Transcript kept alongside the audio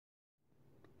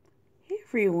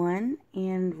everyone,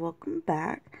 and welcome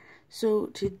back. So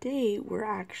today we're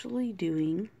actually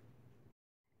doing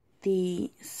the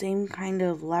same kind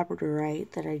of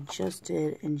Labradorite that I just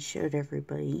did and showed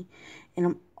everybody, and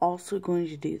I'm also going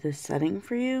to do the setting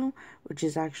for you, which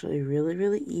is actually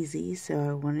really easy. So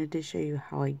I wanted to show you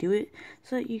how I do it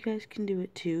so that you guys can do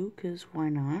it too, because why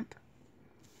not?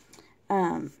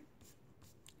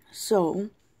 So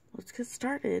let's get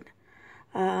started.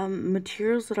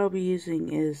 Materials that I'll be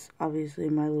using is obviously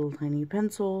my little tiny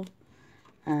pencil.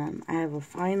 I have a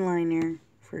fine liner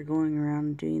for going around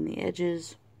and doing the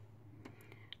edges.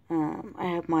 I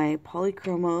have my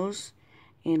polychromos,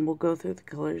 and we'll go through the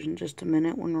colors in just a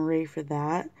minute when we're ready for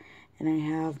that. And I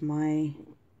have my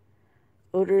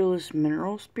odorless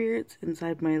mineral spirits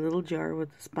inside my little jar with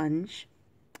a sponge.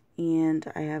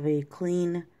 And I have a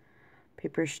clean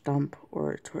paper stump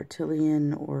or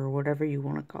tortillon or whatever you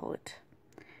want to call it.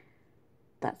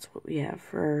 That's what we have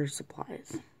for our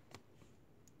supplies.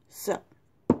 So,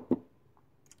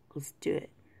 let's do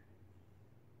it.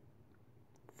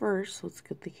 First, let's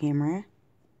get the camera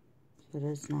so that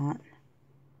it's not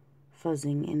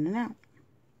fuzzing in and out.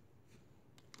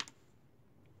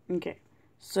 Okay,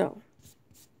 so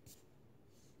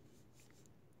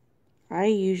I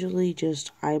usually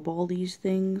just eyeball these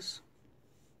things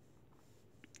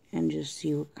and just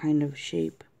see what kind of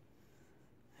shape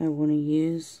I want to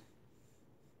use.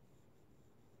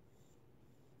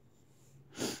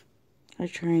 I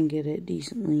try and get it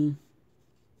decently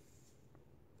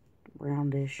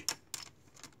roundish,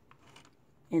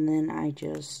 and then I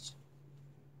just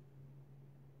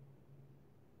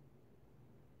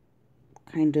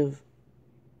kind of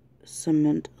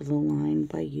cement the line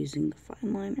by using the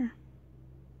fine liner.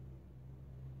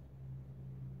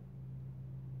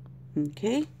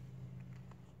 Okay.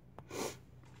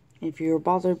 If you're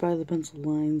bothered by the pencil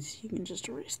lines, you can just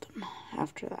erase them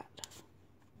after that.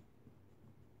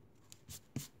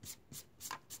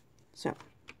 So,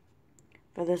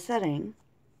 for the setting,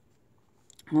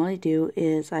 all I do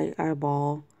is I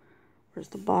eyeball where's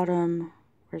the bottom,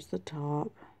 where's the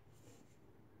top,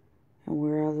 and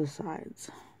where are the sides.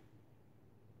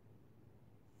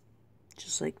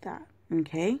 Just like that,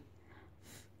 okay?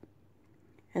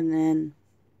 And then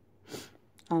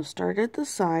I'll start at the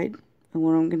side, and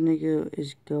what I'm going to do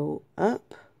is go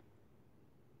up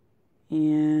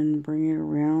and bring it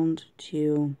around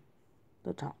to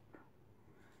the top.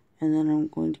 And then I'm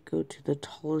going to go to the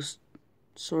tallest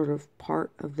sort of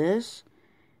part of this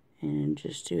and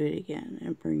just do it again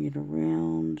and bring it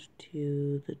around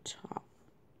to the top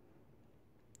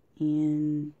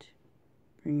and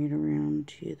bring it around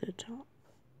to the top.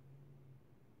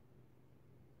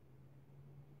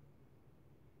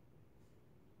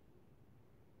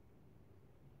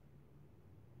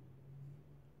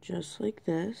 Just like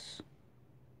this.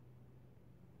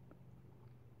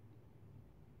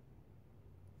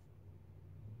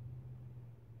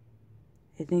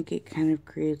 I think it kind of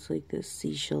creates like this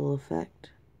seashell effect.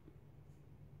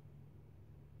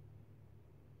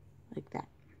 Like that.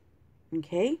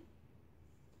 Okay?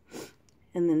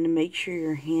 And then to make sure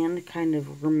your hand kind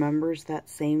of remembers that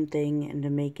same thing and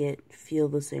to make it feel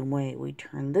the same way, we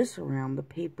turn this around the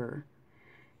paper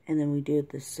and then we do it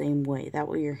the same way. That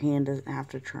way your hand doesn't have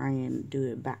to try and do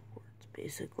it backwards,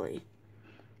 basically.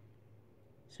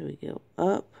 So we go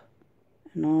up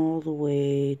and all the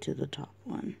way to the top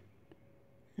one.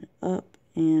 Up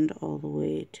and all the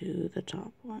way to the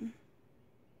top one.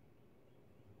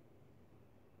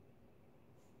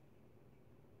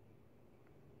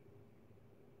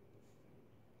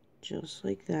 Just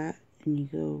like that, and you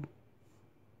go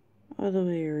all the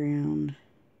way around.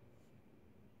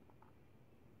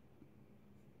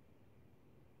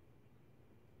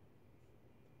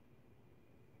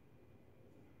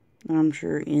 I'm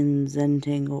sure in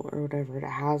Zentangle or whatever it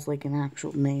has like an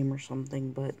actual name or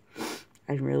something, but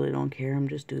I really don't care. I'm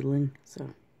just doodling. So,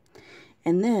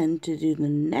 and then to do the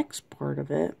next part of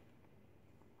it,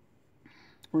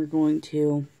 we're going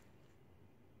to,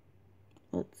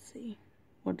 let's see,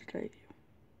 what did I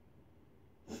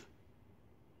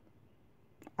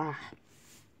do?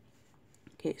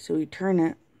 Okay, so we turn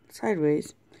it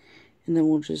sideways, and then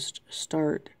we'll just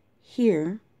start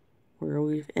here where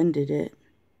we've ended it,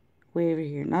 way over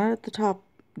here, not at the top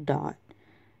dot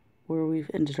where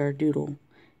we've ended our doodle.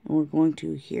 And we're going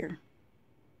to here.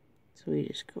 So we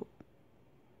just go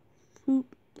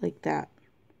whoop, like that.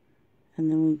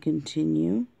 And then we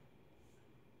continue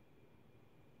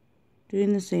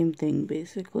doing the same thing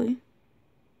basically.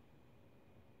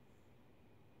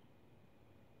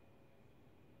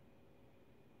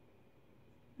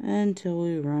 Until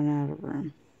we run out of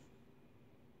room.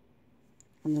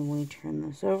 And then we turn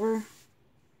this over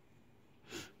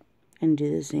and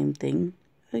do the same thing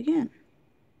again.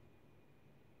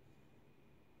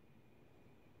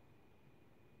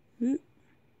 Oop.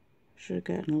 Should have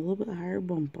gotten a little bit higher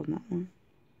bump on that one.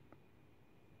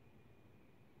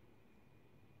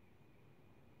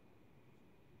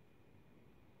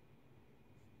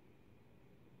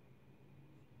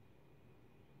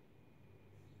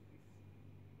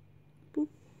 Boop.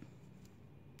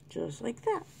 Just like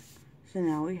that. So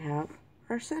now we have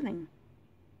our setting.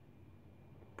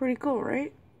 Pretty cool,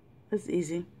 right? It's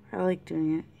easy. I like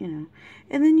doing it, you know.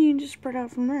 And then you can just spread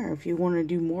out from there. If you want to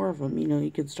do more of them, you know,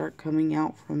 you could start coming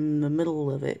out from the middle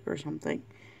of it or something.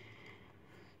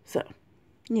 So,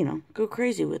 you know, go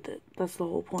crazy with it. That's the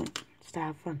whole point. It's to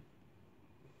have fun.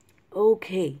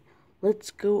 Okay,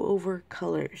 let's go over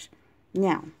colors.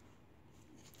 Now,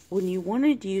 when you want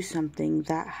to do something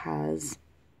that has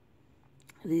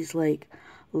these like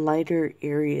lighter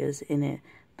areas in it,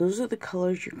 those are the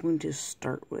colors you're going to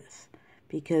start with,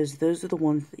 because those are the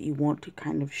ones that you want to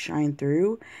kind of shine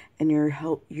through, and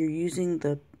you're using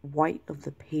the white of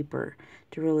the paper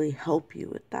to really help you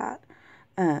with that.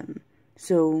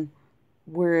 So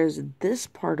whereas this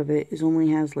part of it only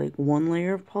has like one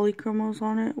layer of polychromos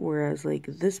on it, whereas like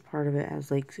this part of it has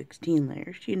like 16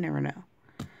 layers. You never know.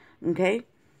 Okay,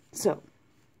 so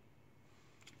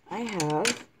I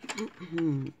have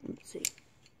let's see,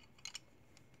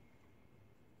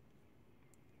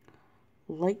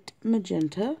 light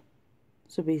magenta,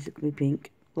 so basically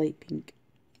pink, light pink.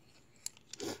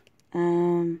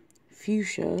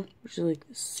 Fuchsia, which is like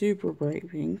super bright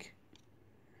pink.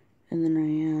 And then I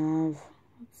have,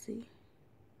 let's see,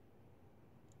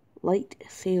 light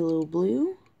phthalo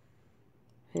blue.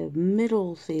 I have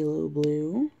middle phthalo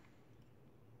blue.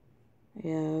 I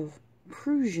have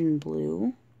Prussian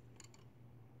blue,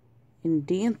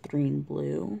 indanthrene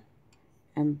blue,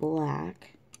 and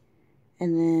black.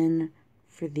 And then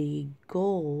for the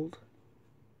gold,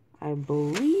 I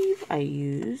believe I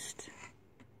used,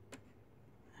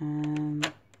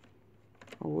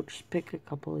 we'll just pick a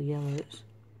couple of yellows.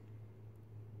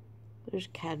 There's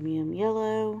cadmium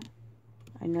yellow.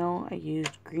 I know I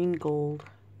used green gold.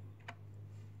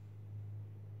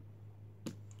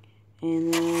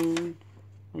 And then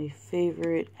my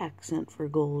favorite accent for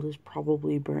gold is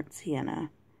probably burnt sienna.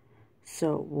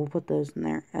 So we'll put those in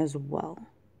there as well.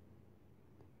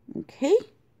 Okay,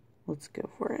 let's go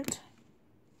for it.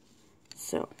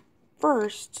 So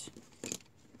first,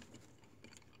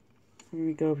 we're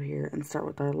going to go over here and start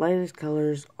with our lightest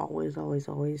colors. Always, always,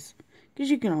 always. Because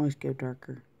you can always go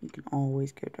darker. You can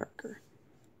always go darker.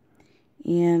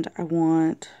 And I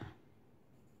want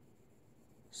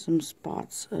some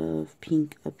spots of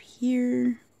pink up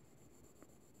here.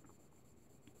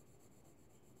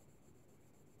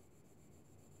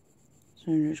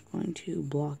 So I'm just going to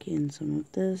block in some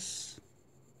of this.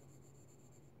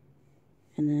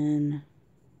 And then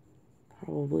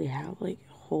probably have like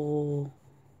a whole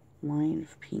line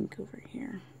of pink over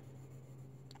here.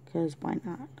 Because why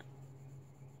not?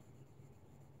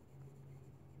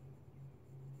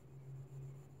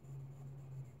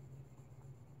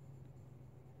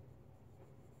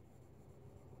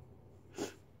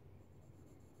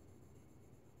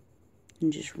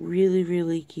 And just really,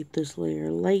 really keep this layer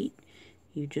light.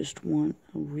 You just want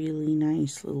a really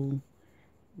nice little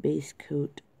base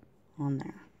coat on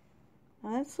there.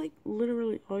 Well, that's like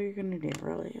literally all you're going to do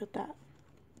really with that.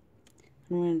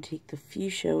 I'm going to take the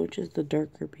fuchsia, which is the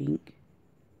darker pink,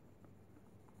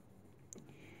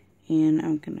 and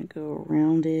I'm going to go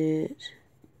around it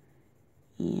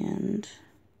and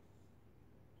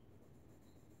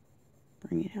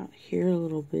bring it out here a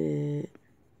little bit.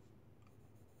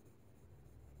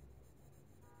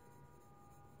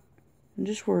 And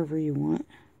just wherever you want,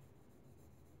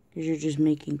 because you're just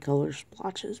making color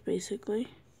splotches basically.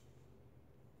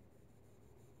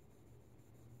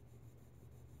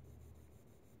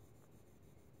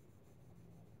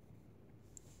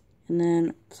 And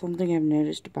then something I've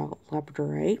noticed about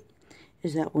Labradorite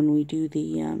is that when we do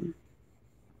the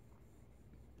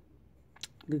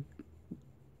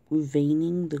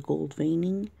veining, the gold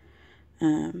veining,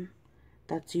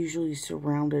 that's usually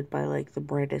surrounded by like the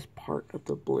brightest part of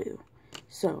the blue.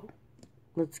 So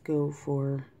let's go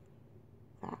for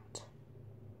that.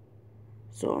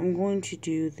 So I'm going to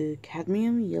do the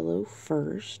cadmium yellow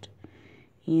first,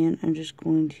 and I'm just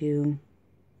going to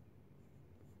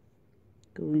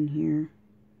go in here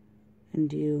and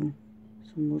do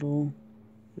some little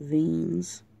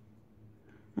veins.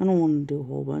 I don't want to do a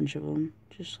whole bunch of them,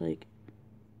 just like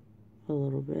a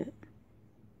little bit.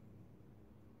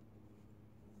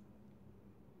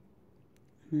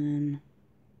 And then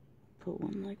put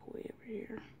one like way over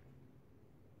here.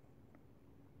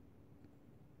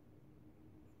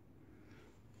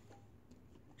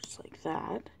 like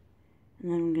that.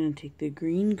 And then I'm going to take the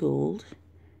green gold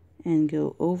and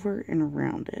go over and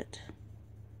around it.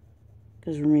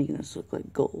 Because we're making this look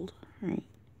like gold, right?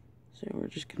 So we're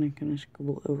just going to kind of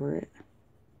scribble over it.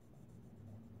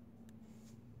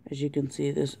 As you can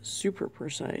see, this is super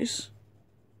precise.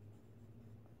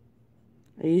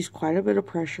 I use quite a bit of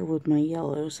pressure with my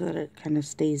yellow so that it kind of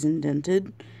stays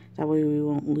indented. That way we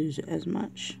won't lose it as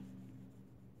much.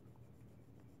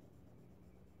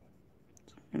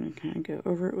 So I'm going to kind of go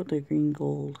over it with the green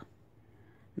gold.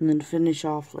 And then finish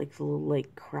off like the little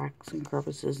like cracks and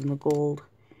crevices in the gold.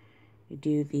 We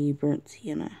do the burnt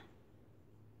sienna.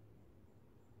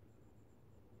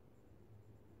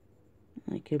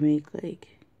 I can make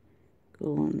like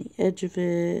go on the edge of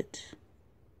it.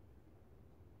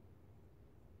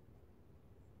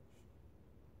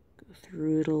 Go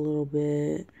through it a little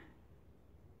bit.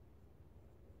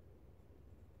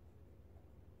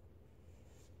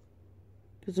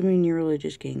 Because I mean, you're really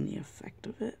just getting the effect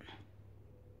of it.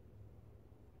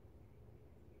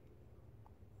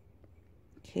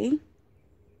 Okay.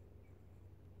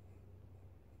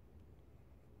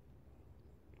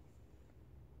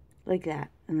 Like that,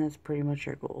 and that's pretty much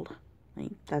your gold.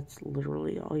 Like, that's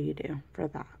literally all you do for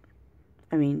that.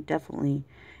 I mean, definitely,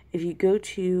 if you go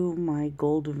to my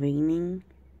gold veining,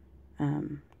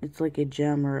 it's like a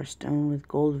gem or a stone with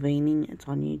gold veining. It's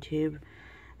on YouTube.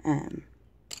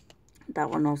 That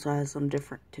one also has some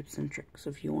different tips and tricks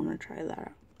if you want to try that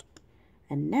out.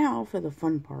 And now for the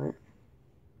fun part,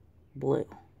 blue.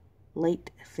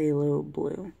 Light phthalo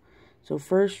blue. So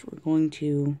first we're going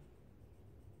to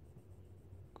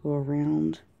go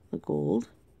around the gold.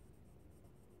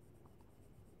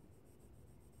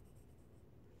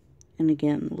 And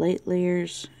again, light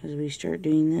layers as we start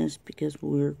doing this because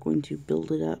we're going to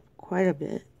build it up quite a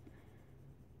bit.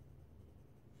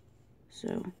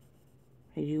 So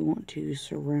I do want to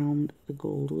surround the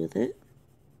gold with it.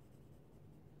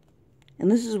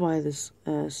 And this is why this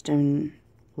stone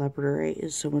Labradorite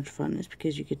is so much fun, is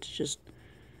because you get to just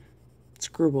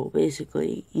scribble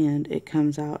basically, and it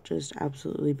comes out just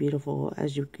absolutely beautiful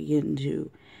as you begin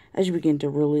to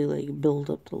really like build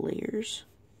up the layers.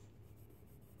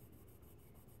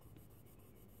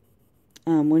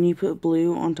 When you put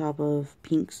blue on top of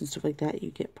pinks and stuff like that,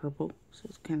 you get purple, so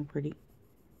it's kind of pretty.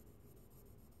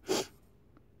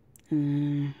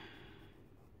 Blue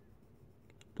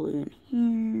in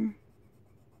here.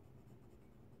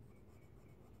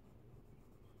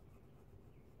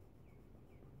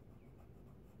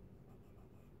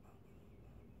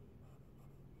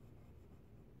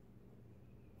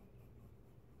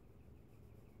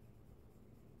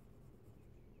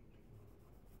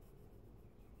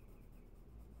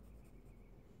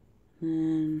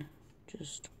 Then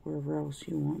just wherever else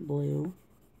you want blue.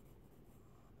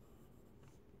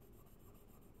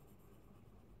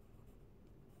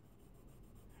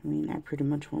 I mean, I pretty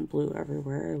much want blue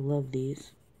everywhere. I love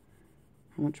these.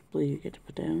 How much blue you get to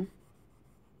put down.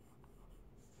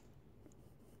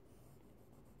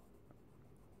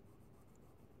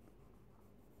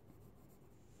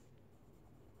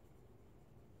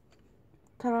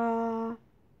 Ta-da!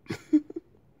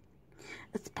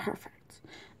 It's perfect.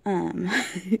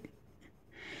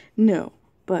 No,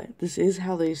 but this is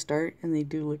how they start, and they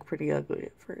do look pretty ugly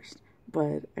at first.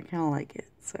 But I kind of like it,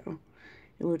 so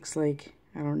it looks like,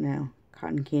 I don't know,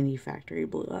 cotton candy factory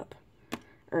blew up.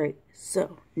 Alright,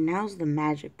 so now's the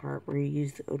magic part where you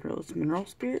use the odorless mineral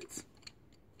spirits.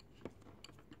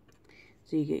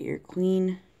 So you get your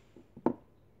clean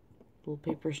little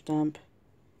paper stump,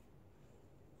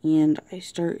 and I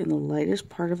start in the lightest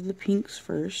part of the pinks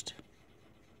first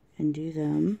and do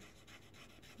them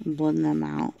and blend them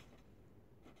out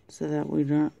so that we're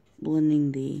not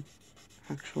blending the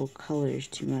actual colors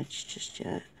too much just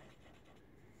yet.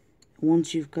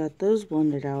 Once you've got those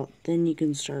blended out, then you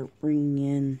can start bringing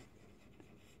in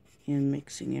and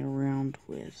mixing it around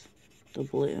with the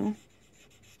blue.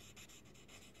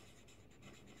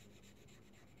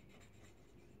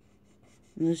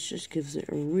 And this just gives it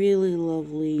a really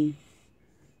lovely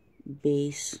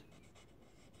base.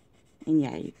 And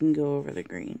yeah, you can go over the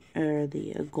green, or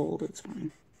the gold, it's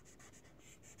fine.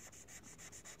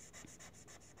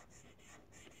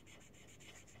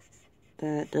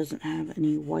 That doesn't have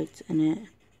any whites in it.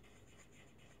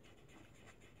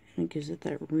 And it gives it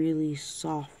that really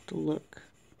soft look,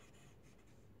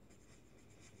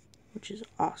 which is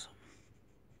awesome.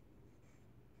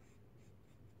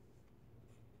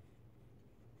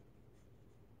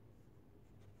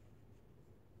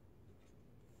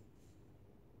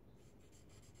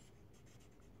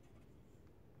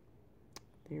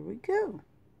 There we go.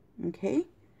 Okay.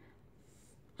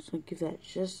 So give that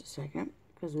just a second,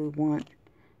 because we want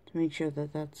to make sure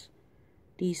that that's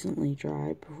decently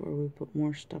dry before we put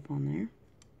more stuff on there.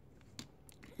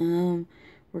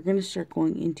 We're going to start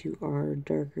going into our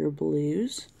darker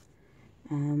blues,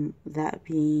 that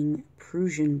being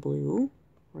Prussian blue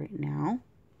right now,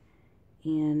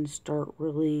 and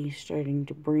starting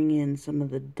to bring in some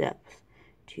of the depth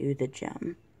to the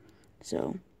gem.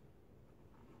 So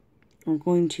I'm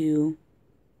going to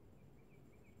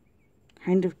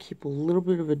kind of keep a little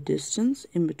bit of a distance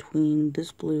in between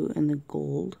this blue and the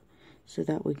gold, so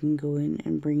that we can go in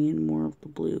and bring in more of the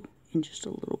blue in just a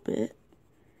little bit.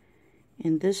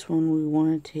 And this one we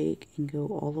want to take and go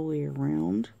all the way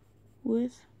around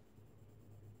with.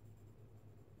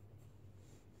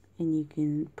 And you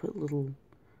can put little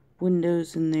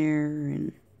windows in there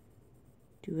and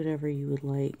do whatever you would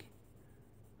like.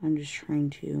 I'm just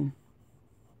trying to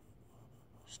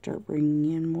start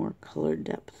bringing in more color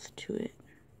depth to it.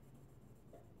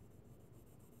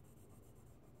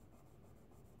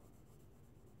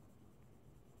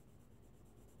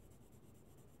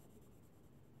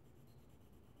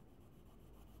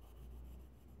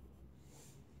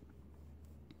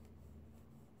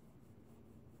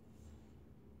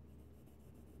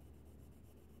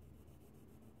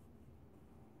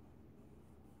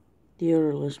 The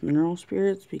odorless mineral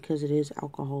spirits, because it is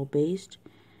alcohol based,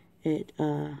 it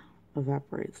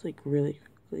evaporates like really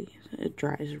quickly. It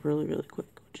dries really, really quick,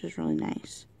 which is really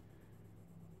nice.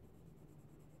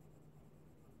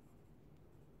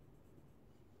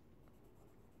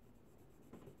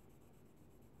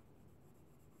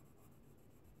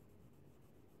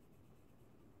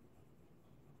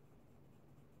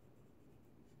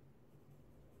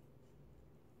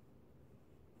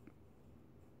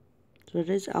 So it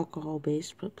is alcohol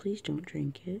based, but please don't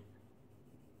drink it.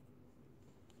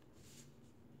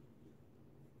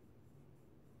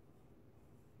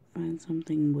 Find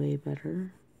something way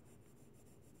better.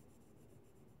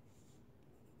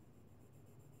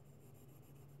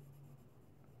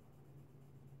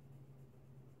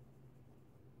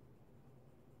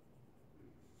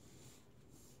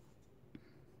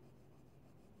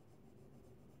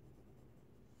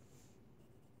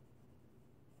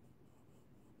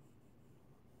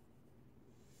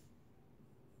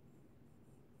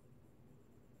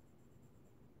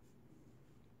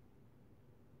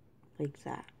 Like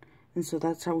that. And so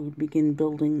that's how we begin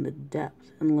building the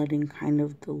depth and letting kind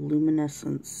of the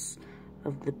luminescence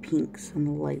of the pinks and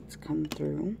the lights come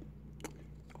through.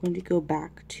 I'm going to go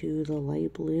back to the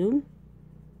light blue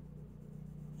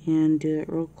and do it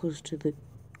real close to the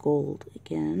gold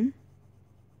again.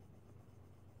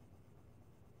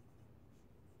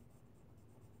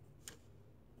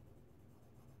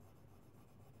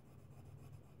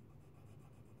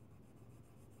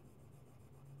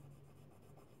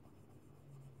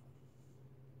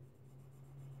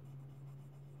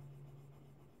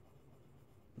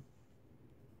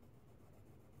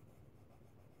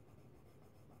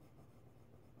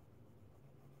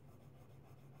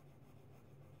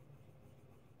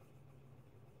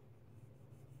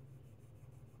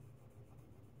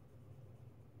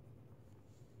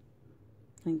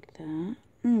 Like that.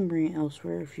 And bring it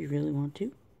elsewhere if you really want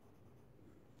to.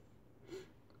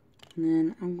 And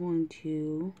then I'm going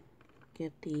to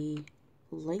get the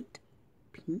light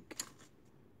pink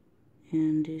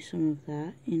and do some of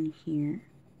that in here.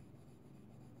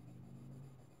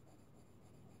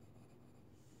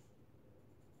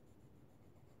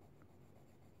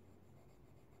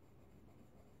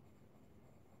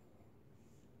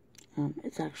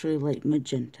 It's actually light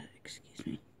magenta, excuse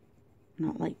me,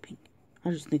 not light pink. I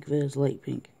just think of it as light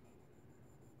pink.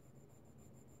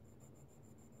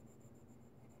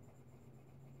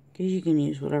 Because you can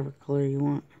use whatever color you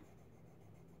want,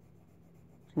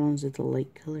 as long as it's a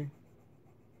light color,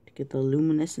 to get the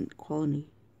luminescent quality.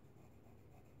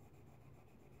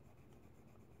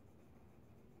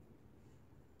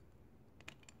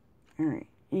 Alright,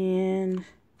 and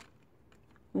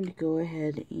I'm going to go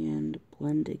ahead and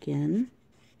blend again.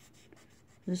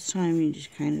 This time you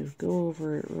just kind of go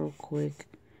over it real quick.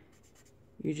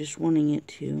 You're just wanting it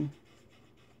to,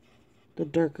 the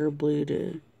darker blue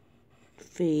to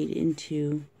fade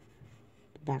into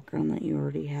the background that you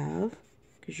already have,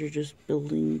 because you're just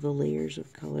building the layers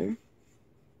of color.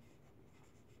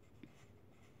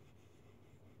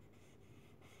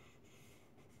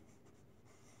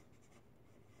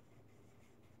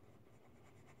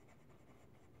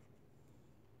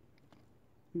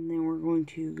 And then we're going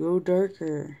to go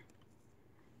darker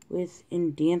with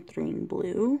Indanthrine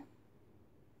Blue,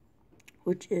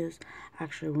 which is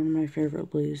actually one of my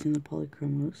favorite blues in the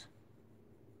polychromos.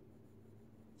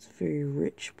 It's a very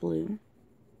rich blue.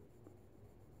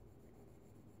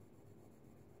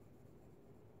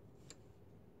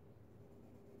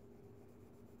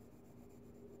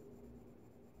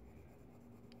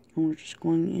 And we're just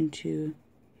going into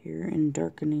here and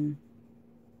darkening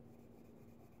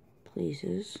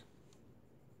places.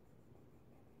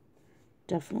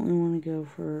 Definitely want to go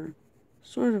for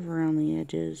sort of around the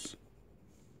edges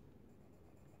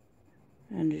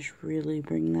and just really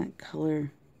bring that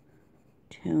color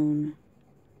tone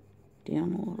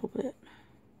down a little bit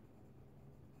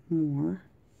more.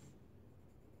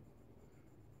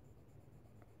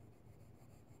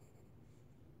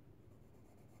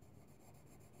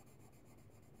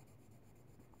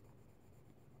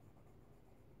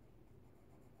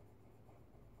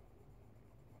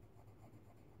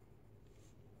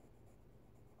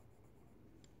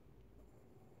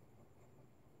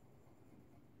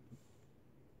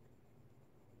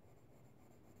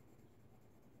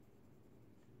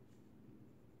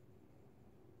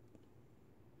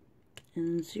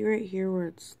 And see right here where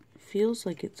it feels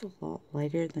like it's a lot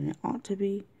lighter than it ought to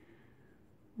be.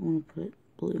 I want to put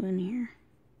blue in here.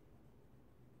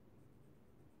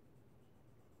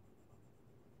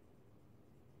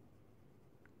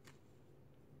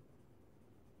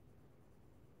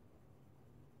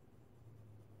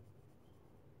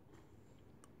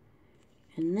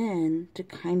 And then to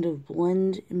kind of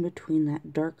blend in between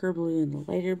that darker blue and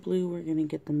the lighter blue, we're going to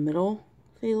get the middle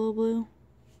phthalo blue.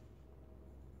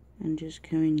 And just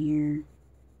come in here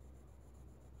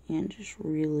and just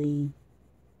really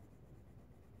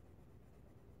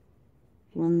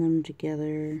blend them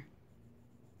together.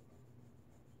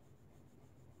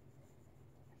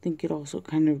 I think it also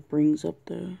kind of brings up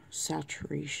the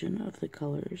saturation of the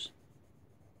colors.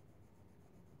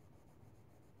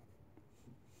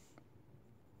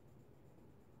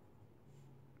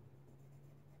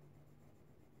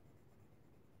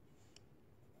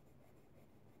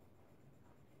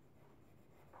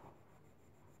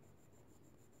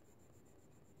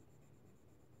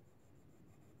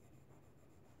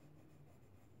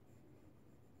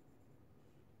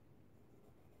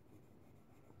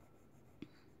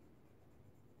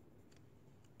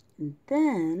 And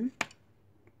then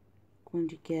I'm going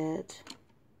to get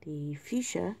the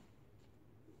fuchsia,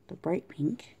 the bright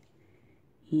pink,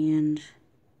 and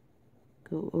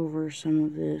go over some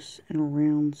of this and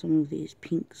around some of these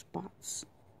pink spots.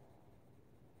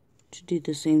 To do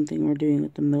the same thing we're doing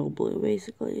with the middle blue,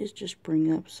 basically, is just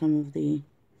bring up some of the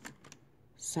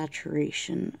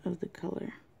saturation of the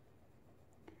color.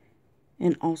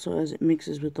 And also, as it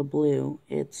mixes with the blue,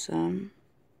 it's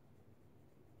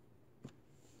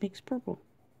makes purple.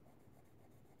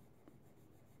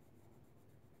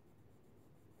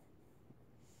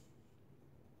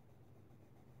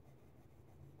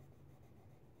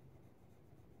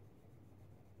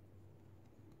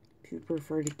 If you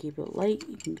prefer to keep it light,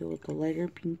 you can go with the lighter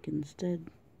pink instead.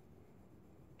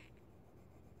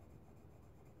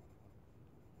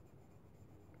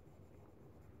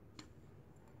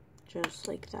 Just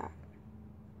like that.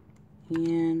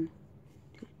 And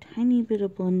do a tiny bit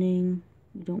of blending.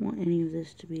 You don't want any of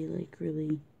this to be like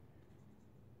really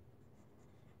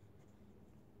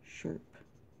sharp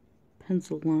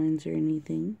pencil lines or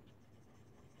anything.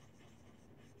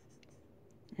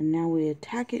 And now we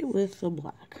attack it with the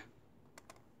black.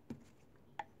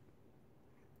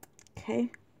 Okay.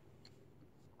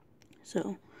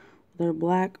 So with our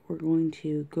black, we're going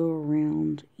to go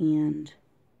around and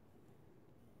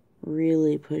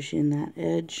really push in that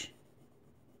edge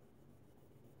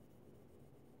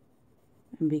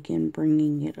and begin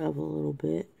bringing it up a little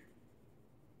bit.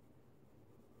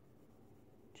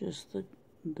 Just the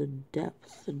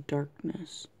depth, the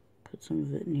darkness. Put some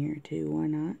of it in here too, why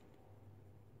not?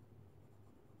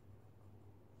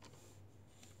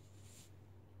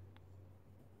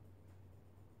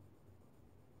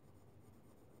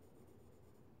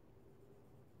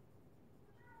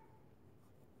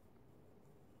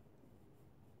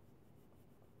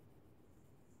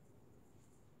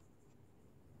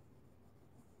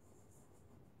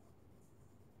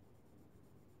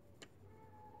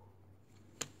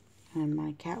 And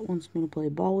my cat wants me to play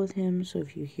ball with him, so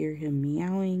if you hear him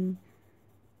meowing,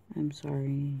 I'm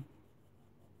sorry.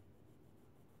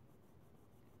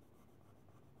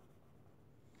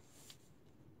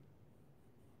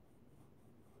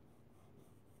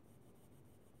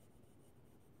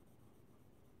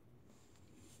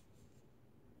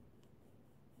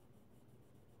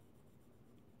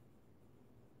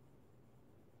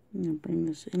 I'm going to bring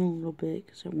this in a little bit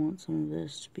because I want some of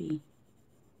this to be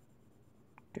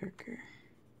darker,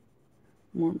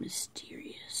 more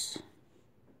mysterious.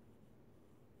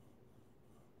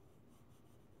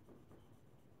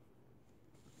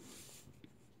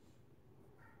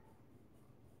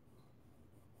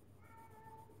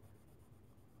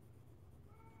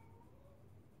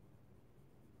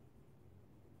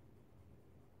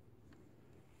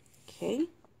 Okay.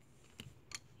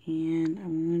 And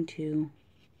I'm going to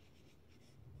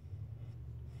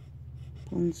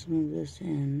blend some of this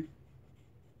in.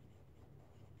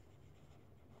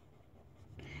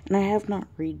 And I have not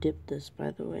re-dipped this, by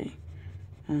the way.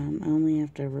 I only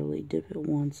have to really dip it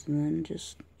once and then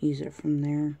just use it from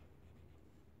there,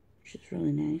 which is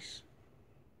really nice.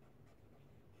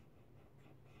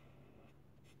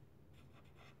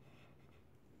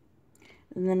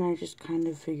 And then I just kind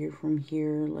of figure from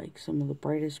here, like some of the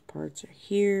brightest parts are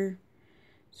here.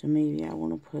 So maybe I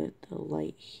want to put the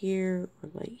light here or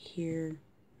light here,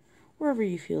 wherever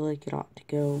you feel like it ought to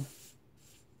go.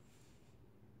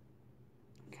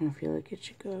 I kind of feel like it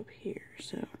should go up here.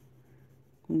 So I'm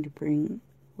going to bring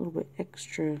a little bit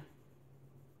extra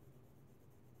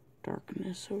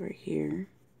darkness over here.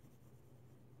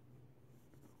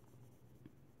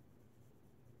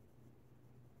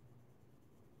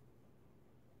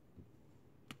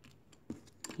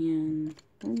 And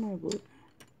where's my blue?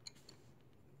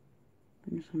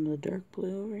 Bring some of the dark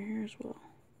blue over here as well.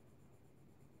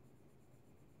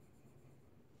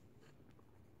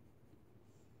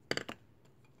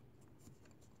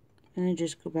 And I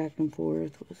just go back and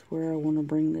forth with where I want to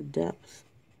bring the depth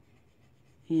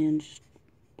and just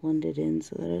blend it in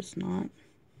so that it's not.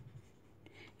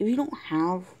 If you don't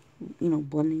have,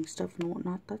 blending stuff and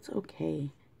whatnot, that's okay.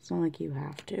 It's not like you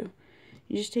have to.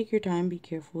 You just take your time, be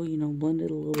careful, blend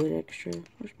it a little bit extra.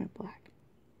 Where's my black?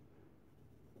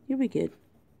 You'll be good.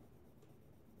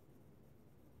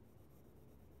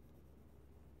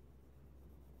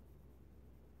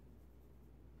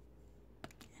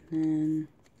 And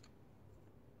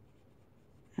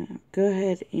then go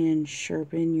ahead and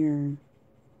sharpen your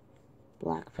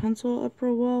black pencil up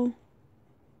real well,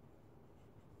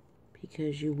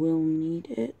 because you will need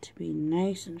it to be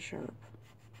nice and sharp.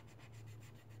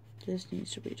 This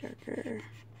needs to be darker.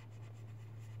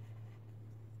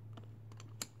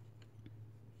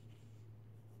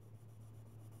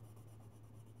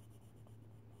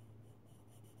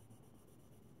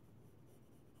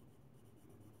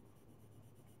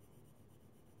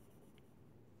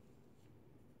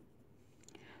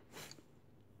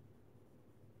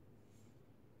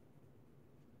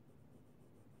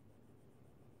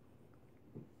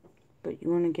 But you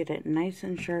want to get it nice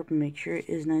and sharp and make sure it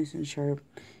is nice and sharp,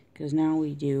 because now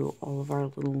we do all of our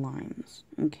little lines.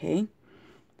 Okay,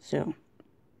 so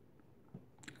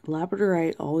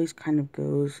Labradorite always kind of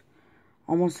goes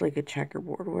almost like a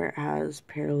checkerboard, where it has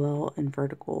parallel and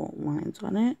vertical lines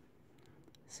on it.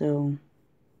 So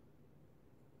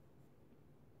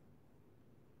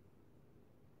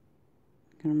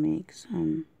I'm gonna make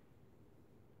some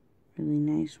really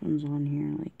nice ones on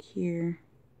here, like here.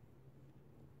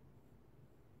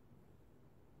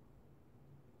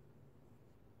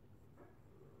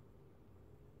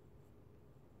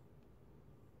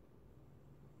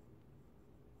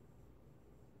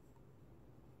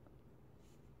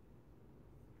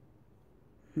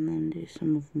 And then do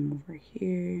some of them over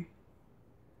here.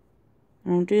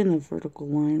 And I'm doing the vertical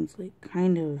lines like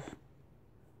kind of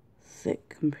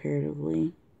thick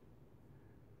comparatively.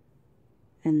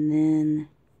 And then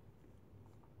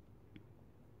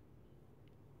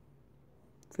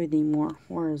for the more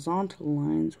horizontal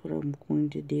lines, what I'm going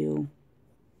to do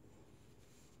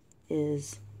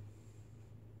is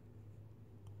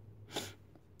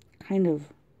kind of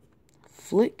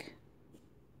flick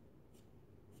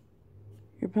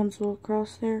your pencil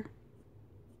across there.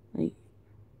 Like,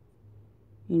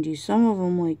 you can do some of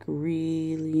them like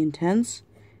really intense,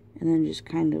 and then just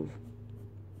kind of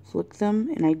flick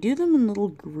them. And I do them in little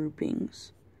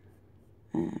groupings.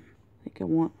 Like I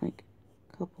want like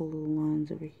a couple little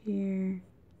lines over here,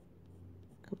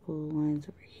 a couple of lines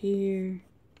over here.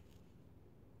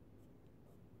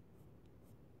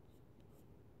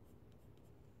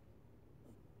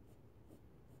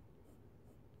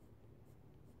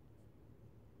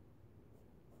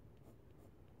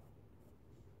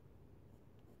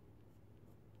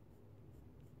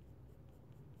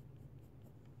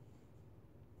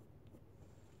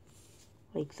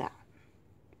 Like that.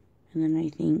 And then I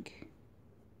think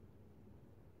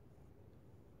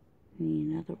I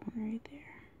need another one right there.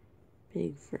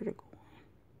 Big vertical one.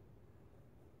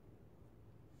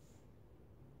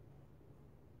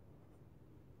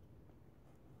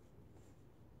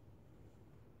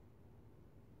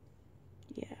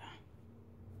 Yeah.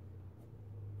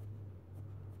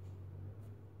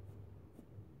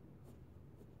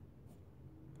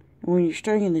 And when you're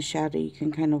starting in the shadow, you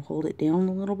can kind of hold it down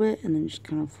a little bit and then just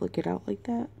kind of flick it out like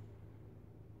that.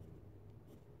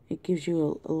 It gives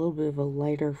you a little bit of a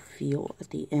lighter feel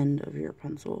at the end of your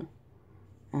pencil.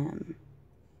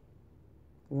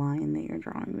 line that you're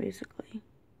drawing, basically.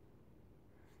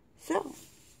 So,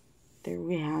 there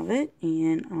we have it,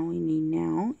 and all we need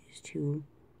now is to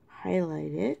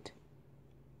highlight it.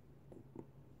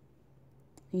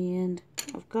 And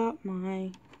I've got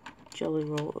my jelly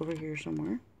roll over here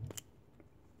somewhere.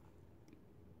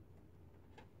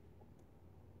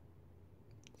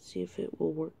 See if it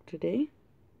will work today.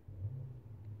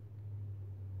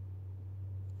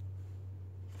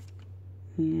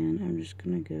 And I'm just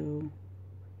gonna go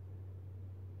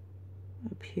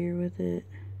up here with it,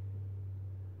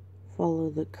 follow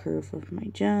the curve of my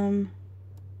gem.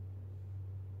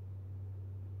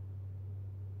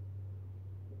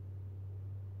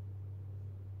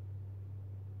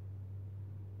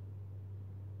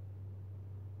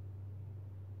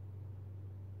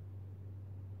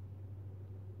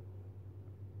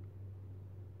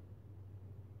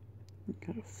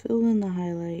 Gotta fill in the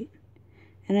highlight.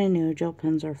 And I know gel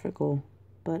pens are fickle,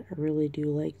 but I really do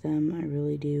like them. I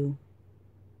really do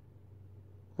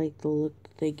like the look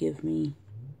that they give me.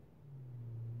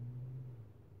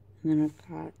 And then I've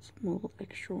got some little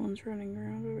extra ones running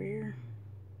around over here.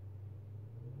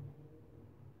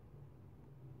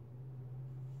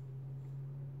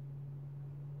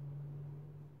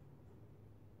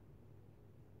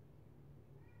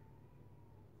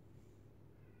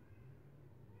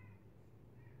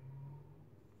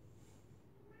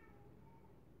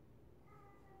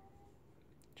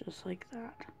 Just like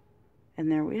that.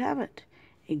 And there we have it.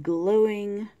 A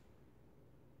glowing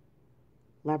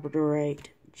Labradorite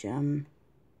gem.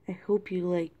 I hope you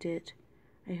liked it.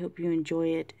 I hope you enjoy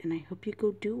it. And I hope you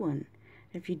go do one.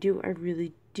 If you do, I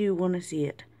really do want to see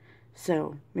it.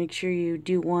 So make sure you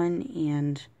do one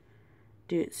and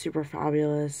do it super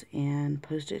fabulous and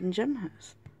post it in Gem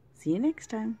House. See you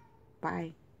next time.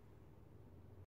 Bye.